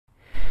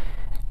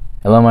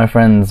Hello, my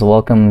friends.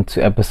 Welcome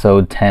to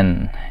episode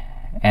 10.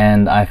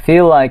 And I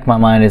feel like my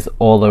mind is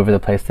all over the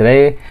place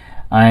today.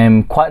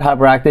 I'm quite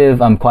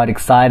hyperactive. I'm quite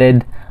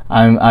excited.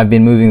 I've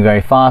been moving very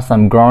fast.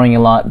 I'm growing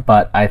a lot,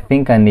 but I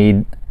think I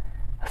need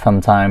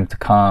some time to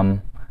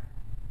calm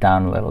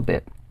down a little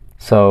bit.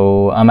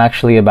 So I'm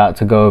actually about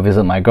to go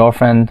visit my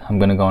girlfriend. I'm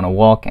gonna go on a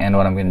walk, and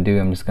what I'm gonna do,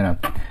 I'm gonna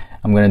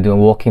do a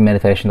walking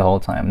meditation the whole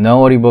time.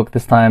 No audiobook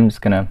this time.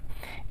 Just gonna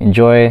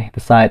enjoy the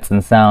sights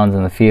and sounds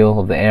and the feel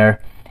of the air,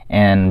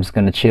 and I'm just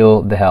gonna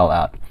chill the hell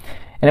out.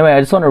 Anyway, I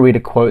just want to read a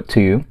quote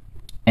to you,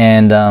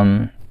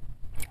 and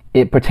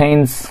it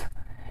pertains.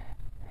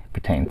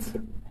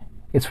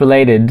 It's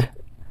related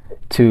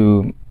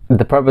to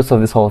the purpose of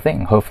this whole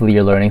thing. Hopefully,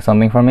 you're learning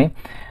something from me.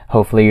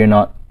 Hopefully, you're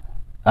not.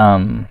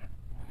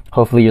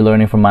 Hopefully, you're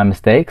learning from my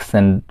mistakes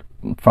and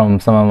from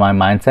some of my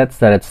mindsets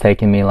that it's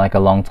taken me like a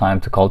long time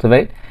to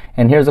cultivate.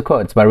 And here's a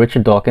quote. It's by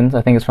Richard Dawkins.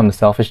 I think it's from The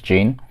Selfish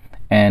Gene,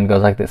 and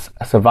goes like this: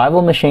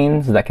 "Survival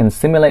machines that can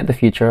simulate the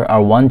future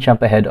are one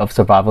jump ahead of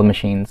survival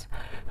machines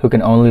who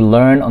can only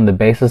learn on the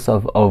basis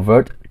of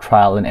overt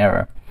trial and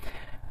error.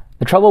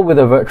 The trouble with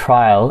overt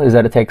trial is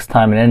that it takes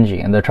time and energy,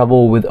 and the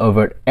trouble with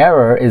overt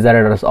error is that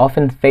it is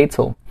often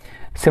fatal.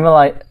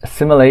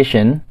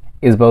 Simulation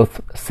is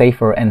both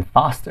safer and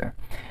faster.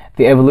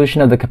 The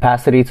evolution of the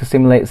capacity to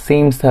simulate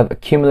seems to have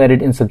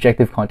accumulated in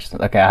subjective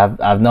consciousness." Okay, I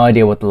have no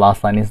idea what the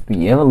last line is.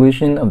 The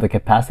evolution of the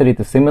capacity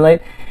to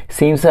simulate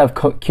seems to have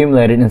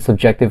accumulated in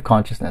subjective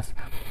consciousness.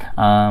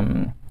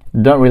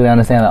 Don't really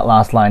understand that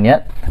last line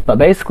yet, but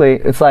basically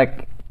it's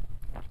like,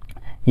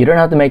 you don't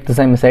have to make the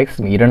same mistakes as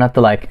me. You don't have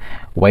to like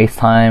waste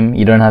time.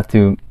 You don't have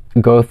to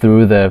go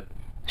through the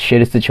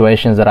shitty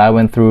situations that I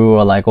went through,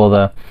 or like all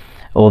the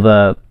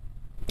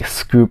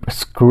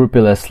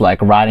scrupulous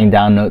like writing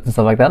down notes and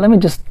stuff like that. Let me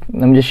just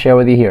share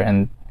with you here,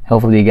 and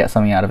hopefully you get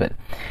something out of it.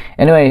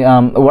 Anyway,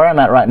 where I'm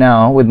at right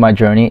now with my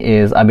journey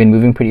is I've been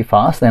moving pretty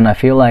fast, and I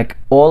feel like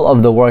all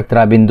of the work that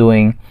I've been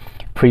doing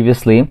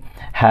previously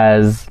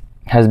has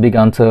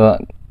begun to,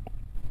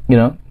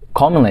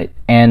 culminate,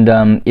 and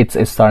it's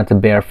starting to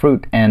bear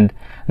fruit, and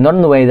not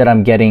in the way that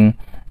I'm getting,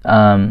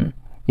 I'm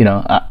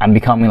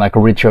becoming like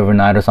rich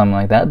overnight or something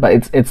like that,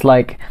 but it's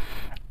like,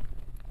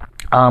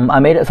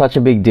 I made it such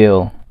a big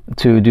deal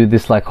to do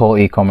this like whole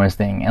e-commerce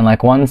thing, and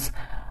like once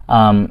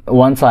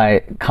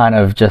I kind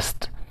of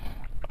just,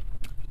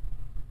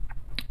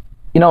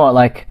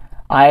 like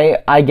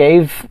I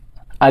gave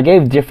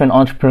different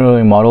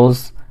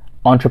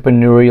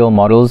entrepreneurial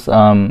models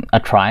a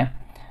try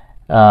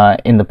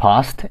in the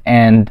past,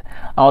 and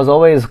I was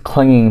always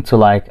clinging to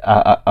like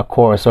a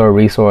course or a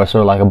resource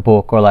or like a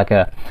book or like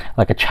a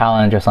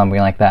challenge or something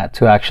like that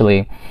to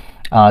actually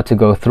to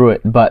go through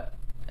it. But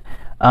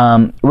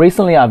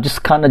recently I've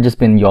just kind of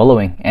been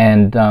YOLOing,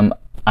 and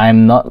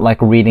I'm not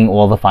like reading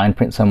all the fine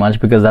print so much,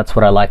 because that's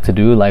what I like to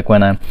do. Like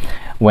when I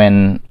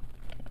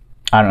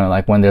don't know,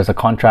 like when there's a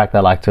contract, I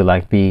like to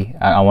like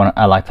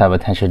I like to have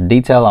attention to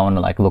detail. I want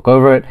to like look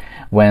over it.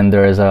 When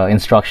there's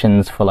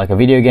instructions for like a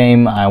video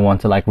game, I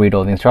want to like read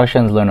all the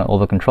instructions, learn all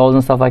the controls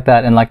and stuff like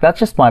that. And like that's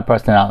just my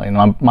personality.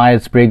 I'm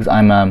Myers-Briggs.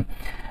 I'm an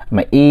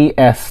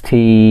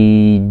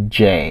ESTJ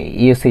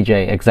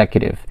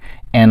executive,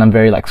 and I'm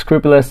very like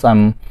scrupulous.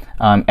 I'm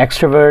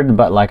extrovert,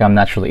 but like I'm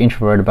naturally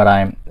introverted. But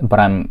I've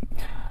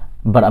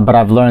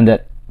learned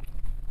that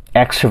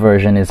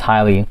extroversion is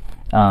highly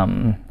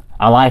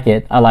I like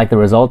it. I like the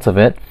results of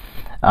it.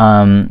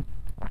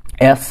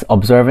 S,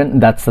 observant.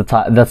 That's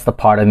the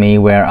part of me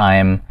where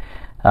I'm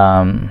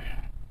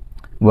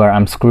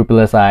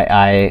scrupulous.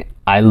 I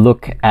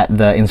look at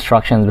the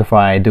instructions before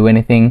I do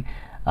anything.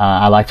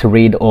 I like to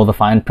read all the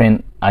fine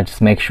print. I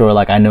just make sure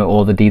like I know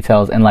all the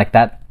details, and like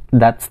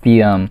that's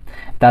the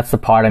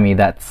part of me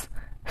that's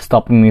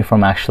stopping me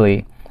from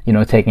actually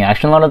taking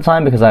action a lot of the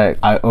time, because I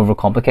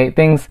overcomplicate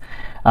things.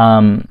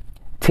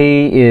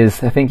 T is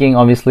thinking,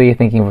 obviously,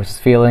 thinking versus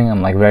feeling.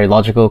 I'm like very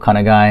logical kind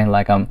of guy.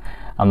 Like I'm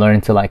learning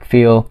to like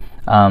feel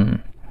a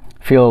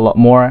lot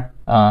more,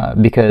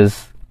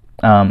 because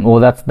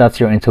that's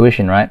your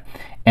intuition, right?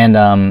 And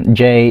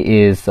J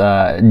is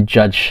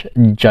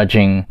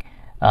judging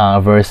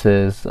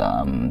versus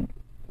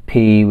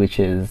P, which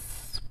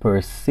is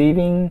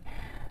perceiving.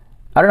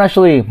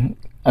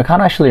 I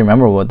can't actually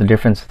remember what the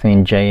difference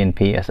between J and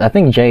P is. I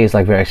think J is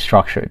like very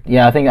structured.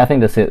 Yeah, I think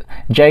that's it.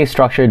 J is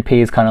structured,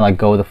 P is kind of like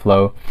go with the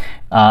flow.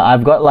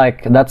 I've got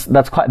like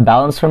that's quite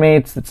balanced for me.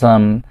 It's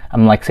I'm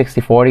like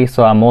 60-40,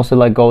 so I'm also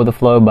like go with the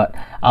flow, but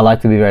I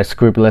like to be very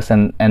scrupulous,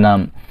 and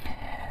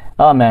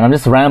oh man, I'm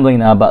just rambling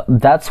now, but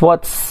that's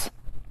what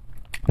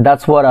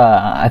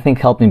I think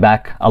helped me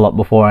back a lot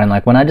before. And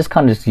like when I just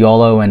kind of just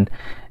YOLO and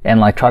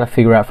like try to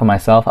figure out for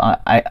myself,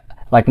 I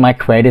like my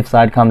creative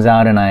side comes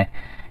out, and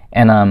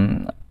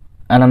I'm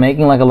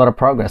making like a lot of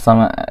progress.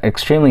 I'm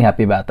extremely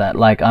happy about that.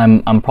 Like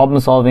I'm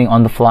problem solving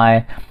on the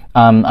fly.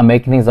 I'm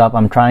making things up.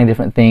 I'm trying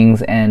different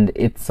things, and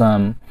it's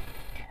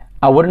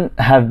I wouldn't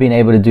have been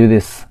able to do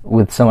this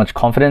with so much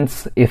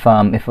confidence if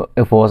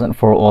it wasn't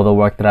for all the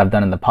work that I've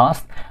done in the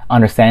past,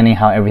 understanding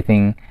how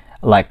everything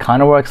like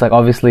kind of works. Like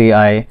obviously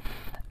I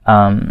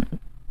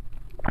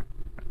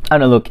I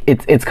don't know, look,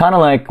 it's kind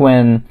of like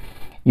when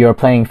you're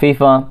playing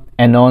FIFA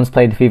and no one's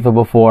played FIFA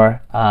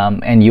before,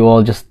 and you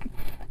all just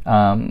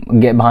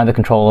get behind the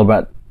controller,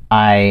 but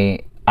I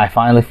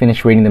finally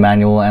finished reading the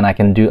manual, and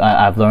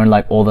I've learned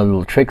like all the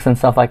little tricks and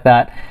stuff like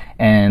that,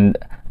 and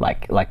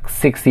like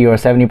 60 or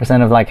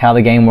 70% of like how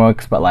the game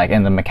works, but like,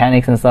 and the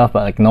mechanics and stuff,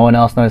 but like no one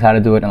else knows how to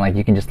do it, and like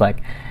you can just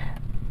like,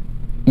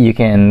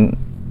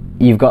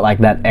 you've got like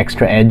that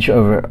extra edge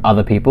over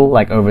other people,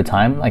 like over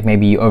time. Like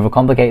maybe you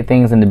overcomplicate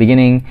things in the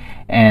beginning,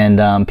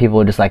 and people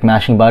are just like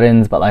mashing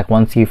buttons, but like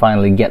once you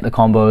finally get the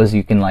combos,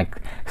 you can like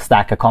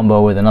stack a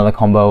combo with another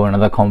combo,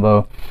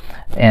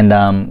 and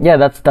yeah,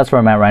 that's where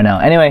I'm at right now.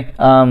 Anyway,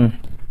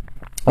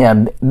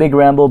 yeah, big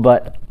ramble,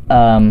 but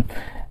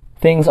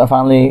things are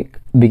finally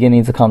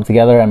beginning to come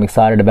together. I'm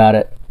excited about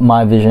it.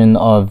 My vision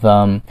of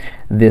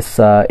this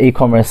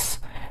e-commerce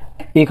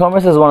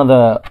is one of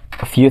the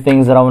few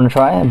things that I want to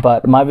try,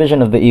 but my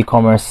vision of the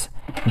e-commerce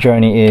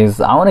journey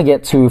is I want to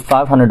get to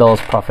 $500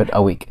 profit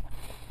a week.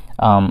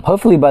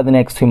 Hopefully by the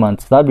next 2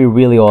 months. That'd be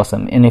really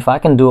awesome. And if I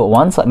can do it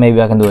once, maybe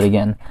I can do it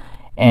again.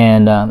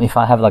 And if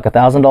I have like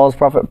 $1,000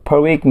 profit per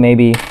week,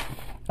 maybe,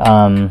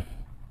 well,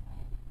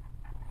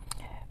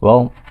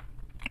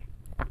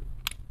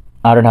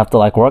 I don't have to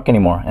like work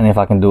anymore. And if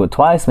I can do it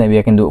twice, maybe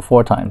I can do it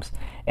 4 times.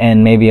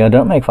 And maybe I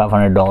don't make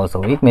 $500 a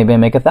week. Maybe I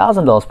make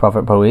 $1,000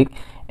 profit per week,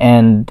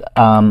 and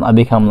I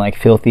become like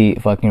filthy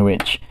fucking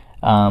rich.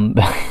 I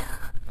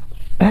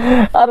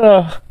don't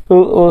know.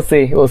 We'll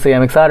see.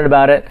 I'm excited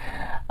about it.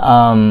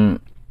 I'm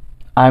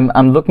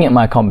looking at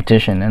my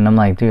competition, and I'm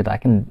like, dude, I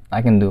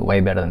can do it way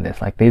better than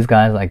this. Like these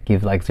guys like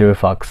give like zero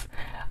fucks.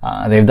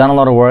 They've done a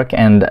lot of work,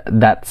 and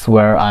that's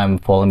where I'm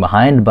falling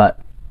behind. But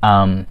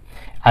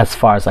as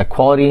far as like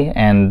quality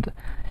and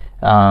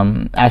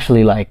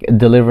actually like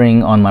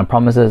delivering on my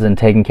promises and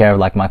taking care of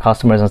like my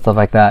customers and stuff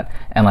like that,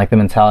 and like the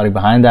mentality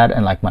behind that,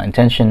 and like my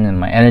intention and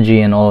my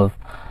energy and all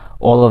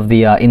of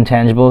the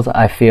intangibles,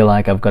 I feel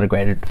like I've got a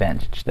great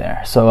advantage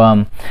there.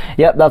 So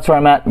yep, that's where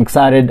I'm at.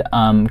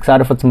 I'm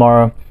excited for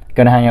tomorrow.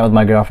 Gonna hang out with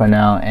my girlfriend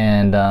now,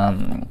 and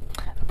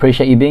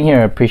appreciate you being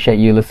here. Appreciate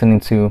you listening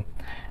to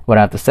what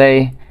I have to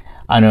say.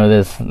 I know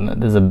there's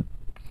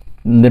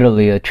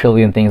literally a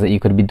trillion things that you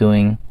could be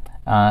doing,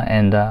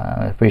 and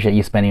I appreciate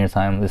you spending your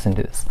time listening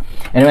to this.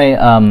 Anyway,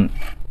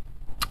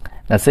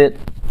 that's it.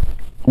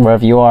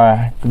 Wherever you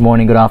are, good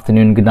morning, good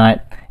afternoon, good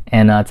night,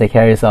 and take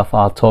care of yourself.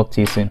 I'll talk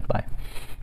to you soon. Bye.